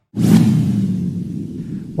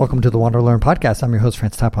Welcome to the Wander Learn podcast. I'm your host,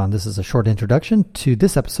 Franz Tapon. This is a short introduction to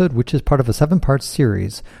this episode, which is part of a 7-part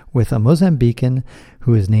series with a Mozambican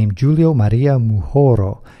who is named Julio Maria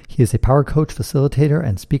Mujoro. He is a power coach, facilitator,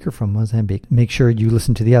 and speaker from Mozambique. Make sure you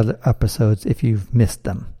listen to the other episodes if you've missed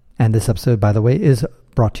them. And this episode, by the way, is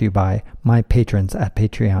brought to you by my patrons at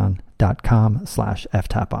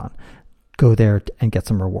patreon.com/ftapon. Go there and get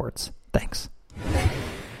some rewards. Thanks.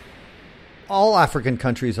 All African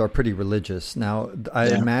countries are pretty religious. Now, I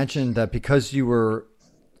imagine that because you were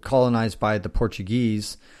colonized by the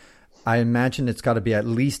Portuguese, I imagine it's got to be at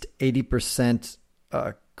least 80%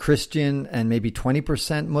 Christian and maybe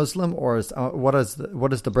 20% Muslim, or what is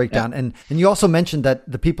the breakdown? Yeah. And you also mentioned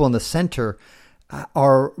that the people in the center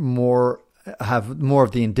have more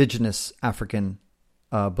of the indigenous African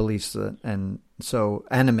beliefs, and so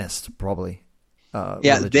animist probably.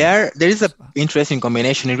 There is an interesting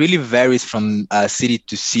combination. It really varies from city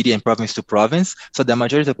to city and province to province. So the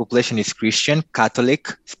majority of the population is Christian, Catholic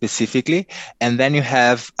specifically. And then you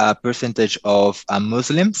have a percentage of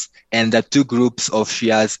Muslims and the two groups of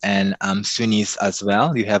Shias and Sunnis as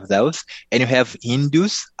well. You have those. And you have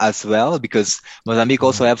Hindus as well, because Mozambique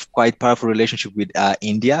also have quite powerful relationship with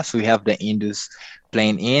India. So we have the Hindus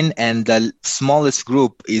playing in, and the smallest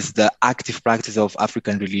group is the active practice of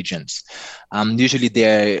African religions. Usually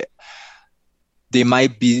they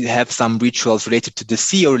might have some rituals related to the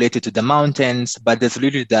sea or related to the mountains, but there's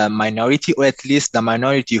really the minority, or at least the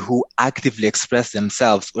minority who actively express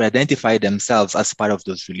themselves or identify themselves as part of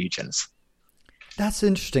those religions. That's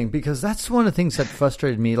interesting, because that's one of the things that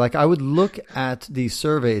frustrated me. Like, I would look at these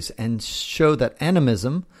surveys and show that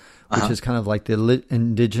animism, which is kind of like the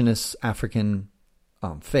indigenous African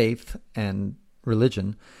faith and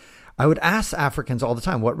religion, I would ask Africans all the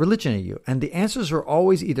time, what religion are you? And the answers were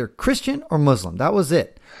always either Christian or Muslim. That was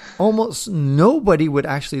it. Almost nobody would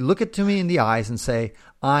actually look at me in the eyes and say,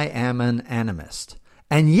 I am an animist.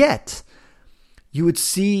 And yet, you would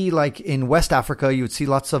see, like in West Africa, you would see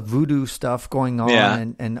lots of voodoo stuff going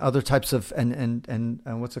on, and other types of, and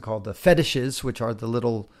what's it called? The fetishes, which are the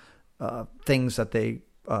little things that they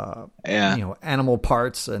animal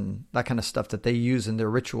parts and that kind of stuff that they use in their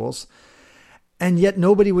rituals. And yet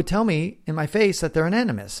nobody would tell me in my face that they're an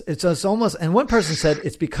animist. It's almost, and one person said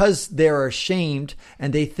it's because they're ashamed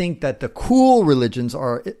and they think that the cool religions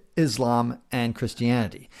are Islam and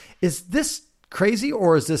Christianity. Is this crazy,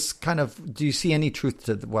 or is this do you see any truth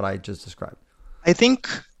to what I just described? I think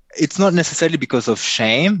it's not necessarily because of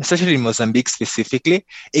shame, especially in Mozambique specifically.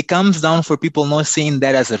 It comes down for people not seeing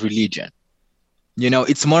that as a religion. You know,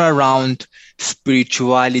 it's more around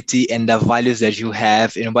spirituality and the values that you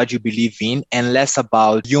have and what you believe in, and less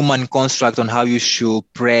about human construct on how you should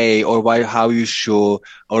pray or how you should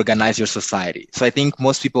organize your society. So I think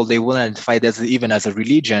most people, they wouldn't identify that even as a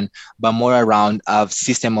religion, but more around a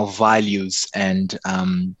system of values and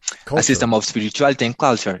a system of spirituality and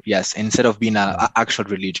culture. Yes, instead of being an actual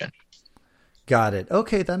religion. Got it.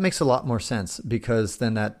 Okay, that makes a lot more sense, because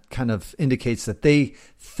then that kind of indicates that they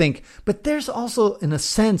think, but there's also, in a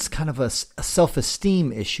sense, kind of a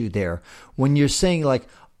self-esteem issue there when you're saying like,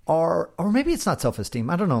 or maybe it's not self-esteem.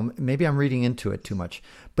 I don't know. Maybe I'm reading into it too much.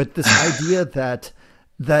 But this idea that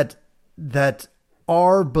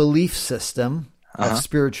our belief system of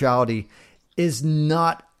spirituality is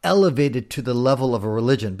not elevated to the level of a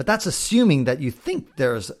religion. But that's assuming that you think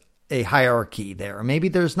there's a hierarchy there. Or maybe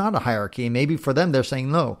there's not a hierarchy. Maybe for them, they're saying,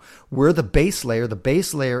 no, we're the base layer. The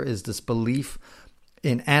base layer is this belief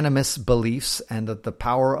in animist beliefs and that the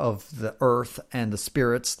power of the earth and the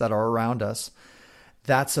spirits that are around us.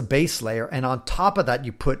 That's a base layer. And on top of that,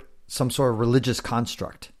 you put some sort of religious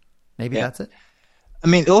construct. Maybe that's it. I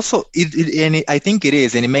mean, also, I think it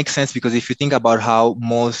is. And it makes sense, because if you think about how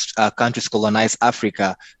most countries colonized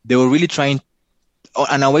Africa, they were really trying,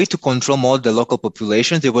 on a way to control more the local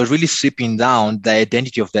populations, they were really stripping down the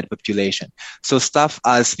identity of that population. So stuff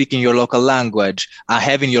as speaking your local language,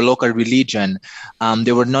 having your local religion,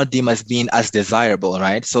 they were not deemed as being as desirable,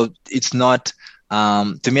 right? So it's not,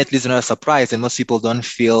 to me at least, not a surprise, and most people don't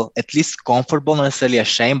feel at least comfortable, not necessarily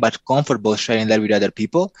ashamed, but comfortable sharing that with other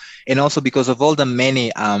people. And also because of all the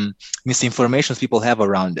many misinformations people have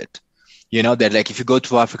around it. You know, that like if you go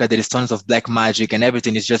to Africa, there is tons of black magic and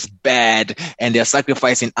everything is just bad and they're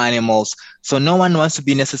sacrificing animals. So no one wants to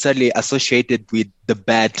be necessarily associated with the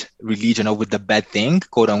bad religion or with the bad thing,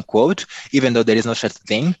 quote unquote, even though there is no such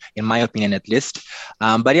thing, in my opinion, at least.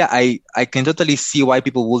 But yeah, I can totally see why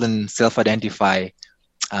people wouldn't self-identify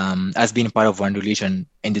as being part of one religion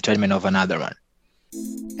in detriment of another one.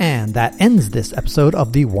 And that ends this episode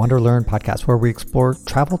of the Wander Learn podcast, where we explore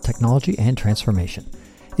travel, technology, and transformation.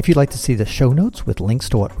 If you'd like to see the show notes with links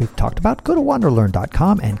to what we've talked about, go to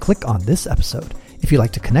wanderlearn.com and click on this episode. If you'd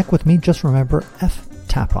like to connect with me, just remember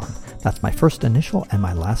FTapon. That's my first initial and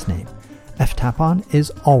my last name. FTapon is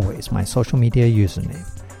always my social media username.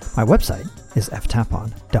 My website is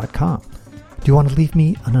ftapon.com. Do you want to leave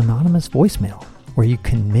me an anonymous voicemail where you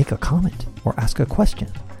can make a comment or ask a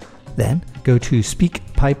question? Then go to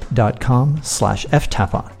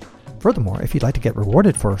speakpipe.com/ftapon. Furthermore, if you'd like to get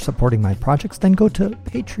rewarded for supporting my projects, then go to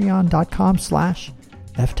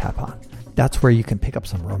patreon.com/ftapon. That's where you can pick up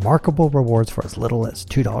some remarkable rewards for as little as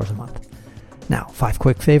 $2 a month. Now, 5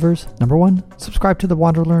 quick favors. Number 1, subscribe to the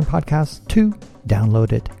Wander Learn podcast. 2,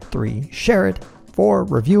 download it. 3, share it. 4,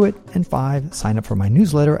 review it. And 5, sign up for my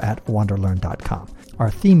newsletter at wanderlearn.com. Our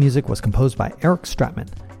theme music was composed by Eric Stratman.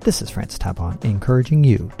 This is Francis Tapon, encouraging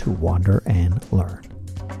you to wander and learn.